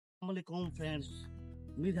अस्सलामुअलैकुम फ्रेंड्स,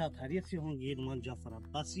 उम्मीद है आप खैरियत से होंगे। Numan Jafar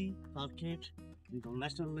Abbasi, arcade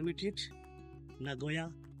international limited, Nagoya,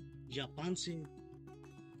 Japan से।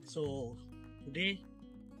 सो टुडे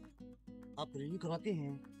आप रिव्यू करवाते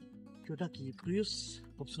हैं टोयोटा की प्रियस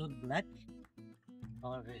खूबसूरत ब्लैक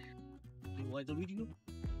और वॉच द वीडियो।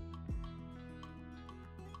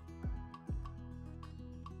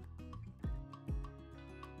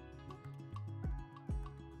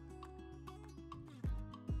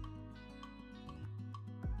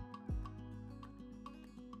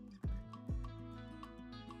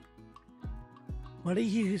 बड़ी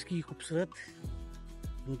ही इसकी खूबसूरत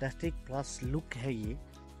फैंटास्टिक क्लास लुक है ये,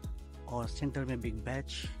 और सेंटर में big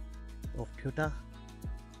batch of Toyota,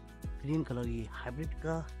 green colour ये हाइब्रिड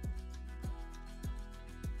का,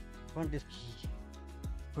 फ्रंट इसकी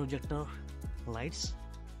प्रोजेक्टर लाइट्स,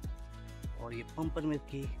 और ये पंपर में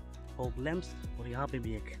इसकी फॉग लैंप्स, और यहाँ पे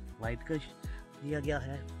भी एक लाइट का दिया गया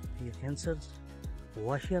है। ये सेंसर्स,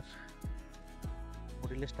 वॉशर,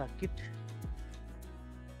 मॉडेलिस्टा किट,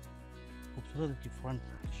 खूबसूरत की फ्रंट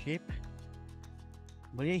शेप,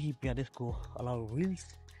 बड़े ही प्यारे इसको अलाउ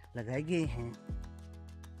व्हील्स लगाए गए हैं।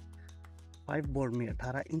 5 बोर्ड में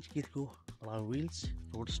 18 इंच की इसको अलाउ व्हील्स,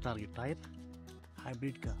 रोड स्टार के टायर,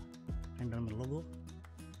 हाइब्रिड का फेंडर में लोगो,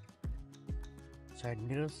 साइड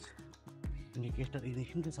मिरर्स, इंडिकेटर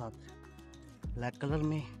इग्निशन के साथ ब्लैक कलर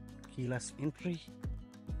में, कीलेस एंट्री,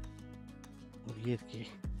 और ये इसके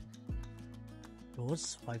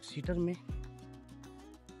डोर्स 5 सीटर में,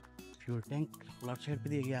 फ्यूल टैंक फ्लैट साइड पे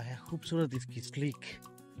दिया गया है। खूबसूरत इसकी sleek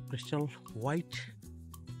crystal white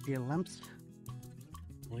tail lamps,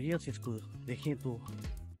 और ये इसको देखें तो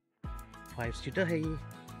 5 सीटर है ये।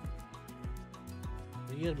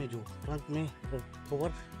 रियर में जो फ्रंट में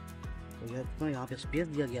कवर, तो यहाँ पे स्पेस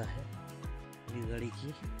दिया गया है ये गाड़ी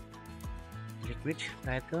की, लिक्विड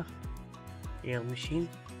टायर का एयर मशीन,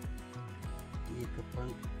 ये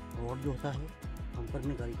फ्रंट रोड जो होता है पंपर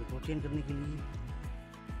में गाड़ी को चेंज करने के लिए,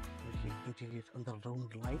 अंदर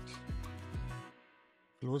राउंड लाइट,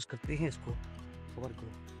 क्लोज करते हैं इसको कवर को।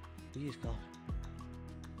 ये इसका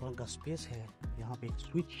फ्रंट का स्पेस है, यहाँ पे एक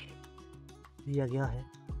स्विच दिया गया है।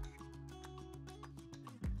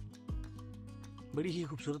 बड़ी ही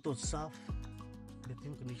खूबसूरत और साफ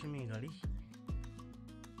बेहतरीन कंडीशन में ये गाड़ी।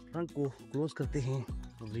 फ्रंट को क्लोज करते हैं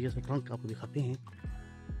और रियर से फ्रंट आपको दिखाते हैं।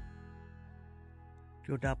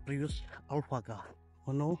 टोयोटा प्रियस अल्फा का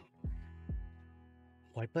मोनो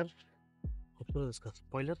वाइपर, खूबसूरत इसका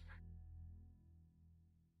स्पॉइलर,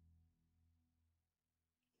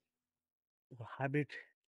 हाइब्रिड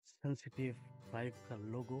सेंसिटिव ड्राइव का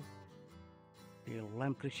लोगो, ये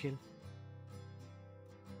लैंप क्रिस्टल।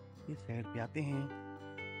 इस साइड पे आते हैं,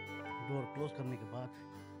 डोर क्लोज करने के बाद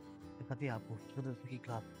दिखाते हैं आपको खूबसूरत की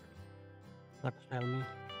क्लास कट स्टाइल में।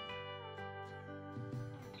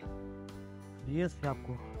 रियर से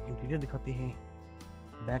आपको इंटीरियर दिखाते हैं,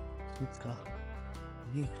 बैक सीट्स का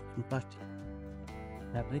ये प्लास्टिक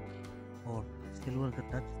फैब्रिक और सिल्वर का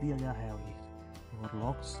टच दिया गया है, और ये और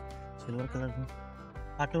लॉक्स सिल्वर कलर में,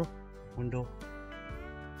 ऑटो विंडो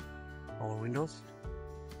और विंडोज।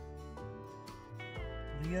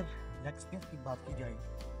 रियर लेग स्पेस की बात की जाए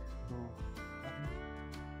तो काफी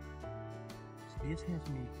स्पेस है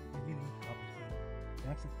इसमें, इजीली आप इसमें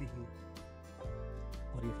बैठ सकते हैं।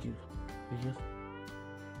 और ये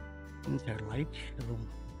इनसाइड लाइट रूम,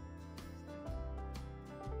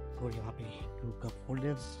 और यहाँ पे 2 कप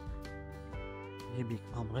होल्डर्स, ये भी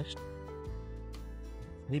आर्मरेस्ट,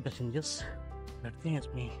 3 पैसेंजर्स बैठते हैं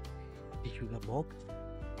इसमें, टिश्यू का बॉक्स,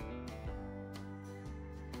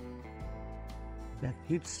 बैक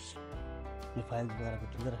सीट्स में फाइल वगैरह को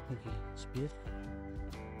अंदर रखने की स्पेस,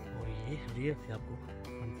 और ये रियर से आपको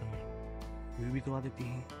फ्रंट का व्यू भी करवा देती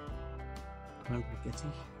हैं, फ्रंट में कैसी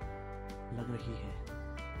लग रही है।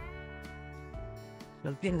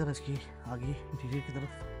 चलते हैं जरा इसकी आगे इंटीरियर की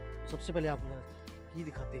तरफ। सबसे पहले आपको ये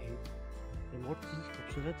दिखाते हैं रिमोट की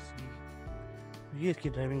खूबसूरत, ये इसकी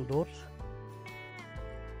driving door,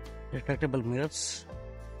 retractable mirrors,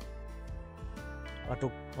 auto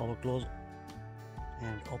power close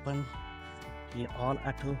and open, ये ऑल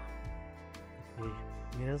ऑटो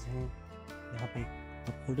मिरर्स हैं। यहाँ पे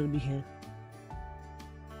कप होल्डर भी है।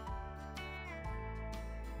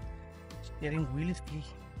 स्टीयरिंग व्हील इसकी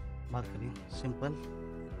बात करें सिंपल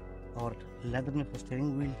और लेदर में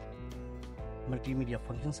स्टीयरिंग व्हील, मल्टीमीडिया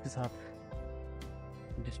फंक्शंस के साथ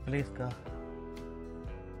डिस्प्ले इसका,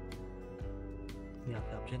 यहाँ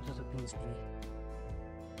पे आप चेंज कर सकते हैं डिस्प्ले,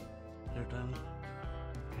 रिटर्न,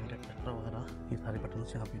 इंडिकेटर वगैरह, ये सारे बटन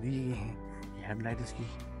यहाँ पे दिए गए हैं। ये हेडलाइट इसकी,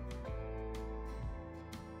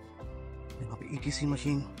 यहाँ पे ETC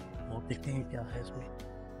मशीन, और देखते हैं क्या है इसमें।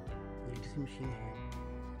 ETC मशीन है,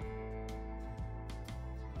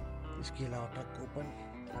 इसके अलावा truck open,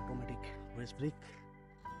 automatic race break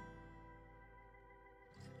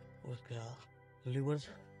और उसका लीवर्स,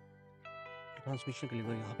 ट्रांसमिशन का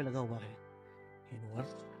लीवर यहाँ पे लगा हुआ है।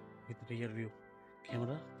 Reverse with rear view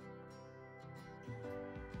camera,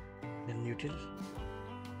 then neutral,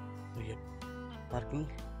 तो ये पार्किंग,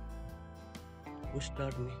 पुश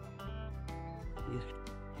स्टार्ट में ये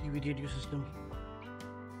TV radio system,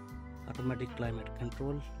 automatic climate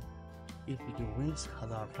control, AC के विंड्स,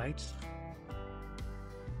 हजार्ड लाइट्स।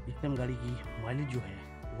 इस टाइम गाड़ी की माइलेज जो है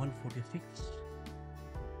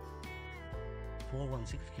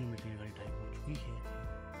 416 किलोमीटर की गाड़ी ड्राइव हो चुकी है।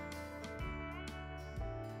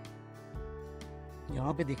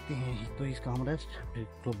 यहाँ पे देखते हैं एक तो इसका आर्मरेस्ट, फिर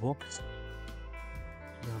ग्लोव बॉक्स,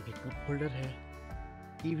 यहाँ पे कप होल्डर है,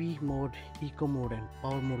 TV mode, eco mode and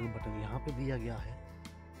power mode का बटन यहाँ पे दिया गया है।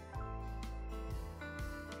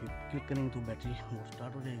 क्लिक करेंगे तो बैटरी मोड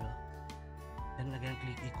स्टार्ट हो जाएगा। Then again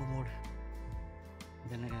click eco mode,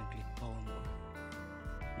 then again click power mode.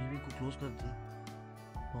 TV को क्लोज कर दें,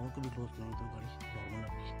 पावर को भी क्लोज करेंगे तो गाड़ी नॉर्मल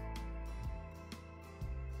आएगी।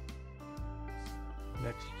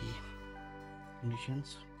 बैटरी की conditions,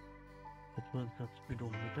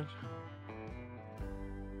 speedometer,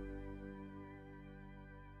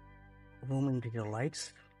 room interior lights,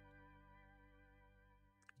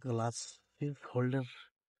 glass holder,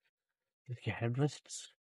 इसके हेडरेस्ट्स,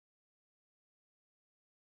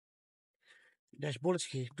 डैशबोर्ड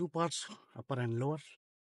के 2 पार्ट्स, अपर एंड लोअर,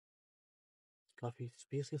 काफी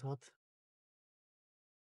स्पेस के साथ,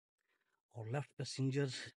 और लेफ्ट पैसेंजर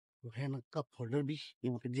जो है ना कप होल्डर भी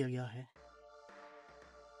यहाँ पे दिया गया है।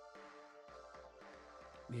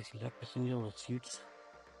 ये लेफ्ट पैसेंजर और सीट्स,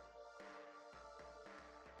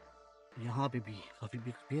 यहाँ पे भी काफी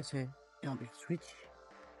बिग स्पेस है। यहाँ पे स्विच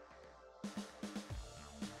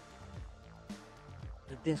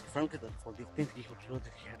देखते हैं फ्रंट की तरफ और देखते हैं कि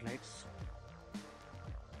खूबसूरत हेडलाइट्स,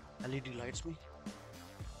 एलईडी लाइट्स में।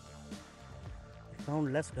 साउंड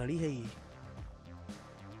लेस गाड़ी है ये,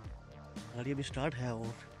 गाड़ी अभी स्टार्ट है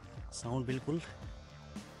और साउंड बिल्कुल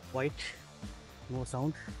white, no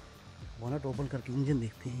sound. Bonnet open करके इंजन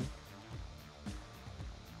देखते हैं,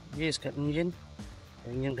 ये इसका इंजन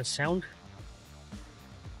का साउंड,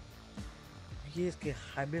 ये इसके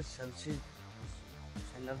hybrid sensing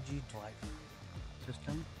energy drive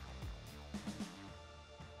system,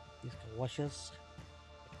 इसके वॉशर्स,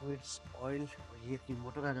 फ्लूइड्स, ऑयल, और ये इसकी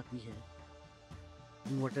मोटर आ जाती है,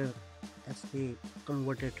 इन्वर्टर एसके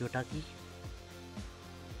कन्वर्टर टोयोटा की,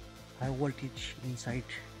 हाई वोल्टेज इनसाइड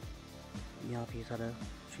यहाँ पे सारा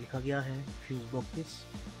लिखा गया है। Fuse boxes,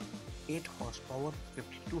 8 horse power,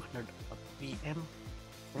 5200 PM,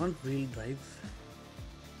 front wheel drive,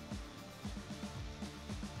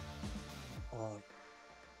 और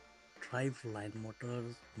ड्राइव लाइन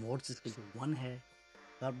मोड्स इसके जो 1 है,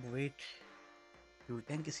 कार्बोरेट, फ्यूल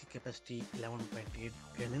टैंक इसकी कैपेसिटी 11.8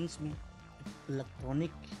 गैलन्स में,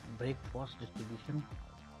 electronic brake force distribution,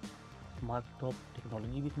 smart top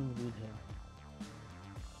technology भी इसमें मौजूद है,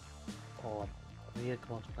 और rear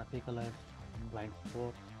cross traffic alert, blind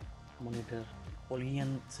spot monitor,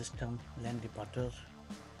 collision system, land departure,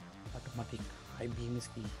 automatic high beam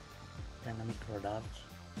इसकी, डायनामिक रडार,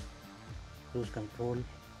 क्रूज कंट्रोल,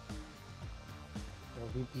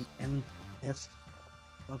 और VPNS,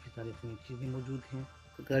 काफ़ी सारी इसमें चीज़ें मौजूद हैं।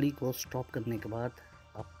 तो गाड़ी को स्टॉप करने के बाद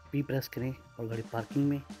आप P प्रेस करें और गाड़ी पार्किंग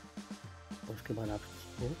में, और उसके बाद आप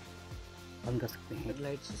इसको बंद कर सकते हैं।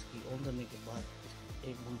 हेडलाइट्स इसकी ऑन करने के बाद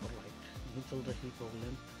एक बम्पर लाइट नहीं चल रही,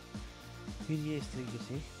 प्रॉब्लम। फिर ये इस तरीके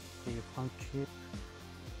से ये फंक शेप,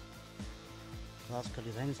 ग्लास का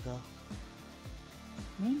डिज़ाइन इसका,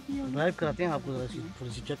 ड्राइव कराते हैं आपको,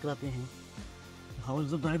 थोड़ी सी चेक कराते हैं। How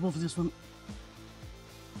is the drive of this one.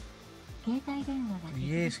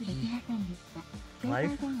 ये इसकी ड्राइव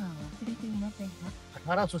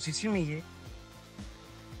 1800 सीसी में ये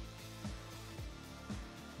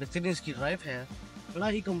रेसिडेंस की ड्राइव है, बड़ा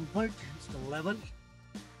ही कंफर्ट लेवल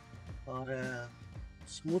और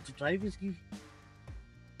स्मूथ ड्राइव इसकी,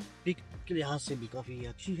 पिक के लिहाज से भी काफ़ी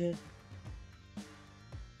अच्छी है।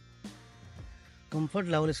 कंफर्ट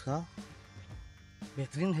लेवल इसका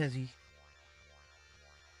बेहतरीन है जी,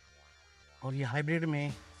 और ये हाइब्रिड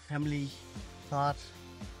में family car.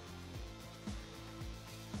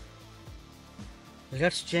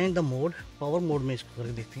 Let's change the mode, power mode में इसको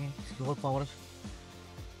करके देखते हैं, इसकी और पावर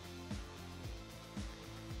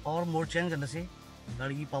मोड चेंज करने से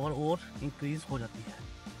गाड़ी की पावर और इंक्रीज हो जाती है।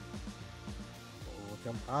 तो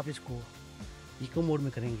जब आप इसको इको मोड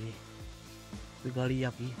में करेंगे तो गाड़ी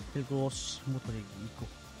आपकी बिल्कुल और स्मूथ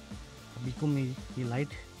रहेगी। इको में ये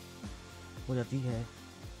लाइट हो जाती है,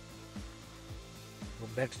 तो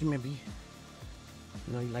बैटरी में भी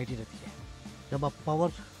लाइट ही रहती है। जब आप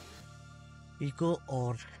पावर, इको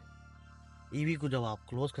और ईवी को जब आप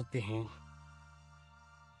क्लोज करते हैं,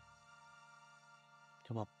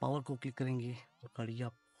 जब आप पावर को क्लिक करेंगे तो गाड़ी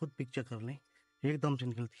आप खुद पिक्चर कर लें, एकदम से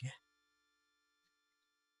निकलती है।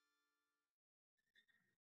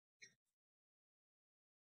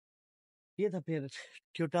 ये था फिर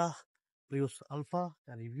टोयोटा प्रियस अल्फा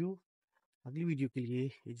का रिव्यू। अगली वीडियो के लिए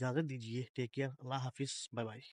इजाज़त दीजिए। टेक केयर, अल्लाह हाफिज़, बाय बाय।